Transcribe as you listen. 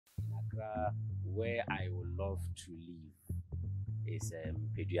Accra, where I would love to live is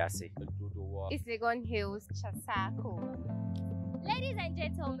Peduase. Islegon Hills, Chasako. Ladies and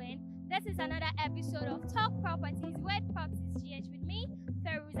gentlemen, this is another episode of Talk Properties with Properties GH with me,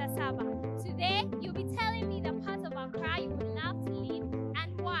 Feruza Saba. Today, you'll be telling me the part of Accra you would love to live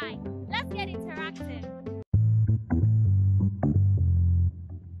and why. Let's get interactive.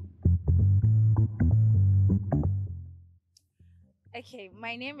 Okay,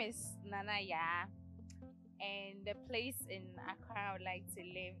 my name is Nana Ya, and the place in Accra I would like to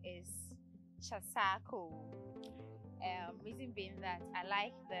live is Chasako. Reason being that I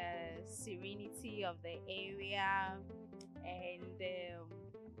like the serenity of the area and the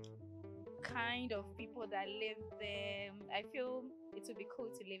kind of people that live there. I feel it would be cool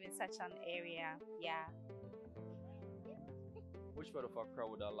to live in such an area. Yeah. Which part of Accra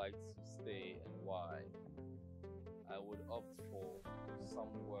would I like to stay and why? I would opt for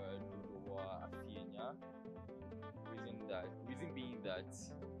somewhere Dodowa Afienya. Reason being that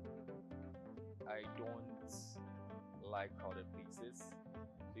I don't like crowded places.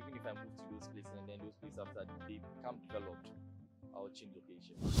 So even if I move to those places and then those places after they become developed, I'll change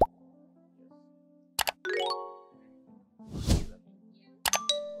location. Yes.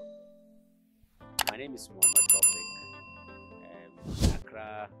 My name is Muhammad Topik.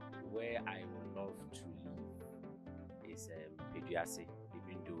 Accra, where I would love to live is Peduase,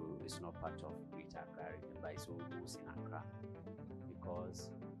 even though it's not part of Greater Accra region, but it's almost in Accra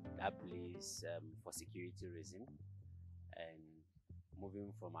because that place, for security reason, and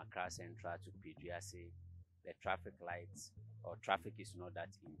moving from Accra Central to Peduase, the traffic lights or traffic is not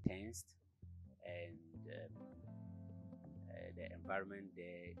that intense, and the environment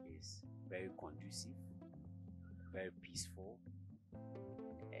there is very conducive, very peaceful,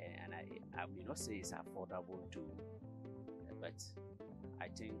 and I will not say it's affordable too, but I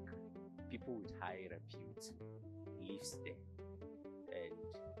think people with high repute lives there, and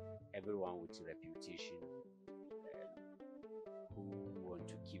everyone with reputation who want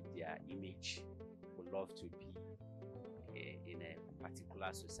to keep their image would love to be in a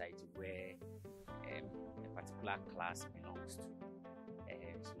particular society where a particular class belongs to,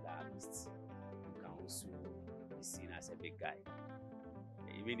 so that at least you can also be seen as a big guy,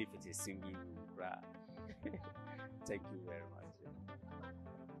 even if it's a single room. Thank you very much.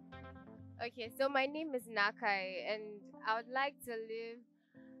 Okay, so my name is Nakai, and I would like to live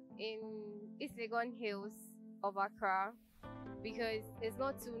in Islegon Hills of Accra because it's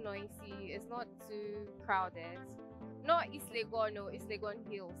not too noisy, it's not too crowded. Not Islegon, no, Islegon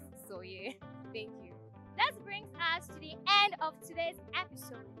Hills. So yeah, thank you. That brings us to the end of today's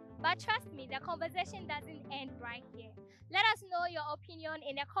episode. But trust me, the conversation doesn't end right here. Let us know your opinion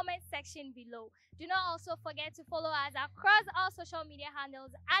in the comment section below. Do not also forget to follow us across all social media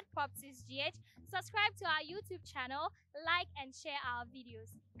handles at ProptiesGH. Subscribe to our YouTube channel, like and share our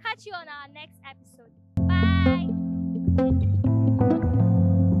videos. Catch you on our next episode. Bye!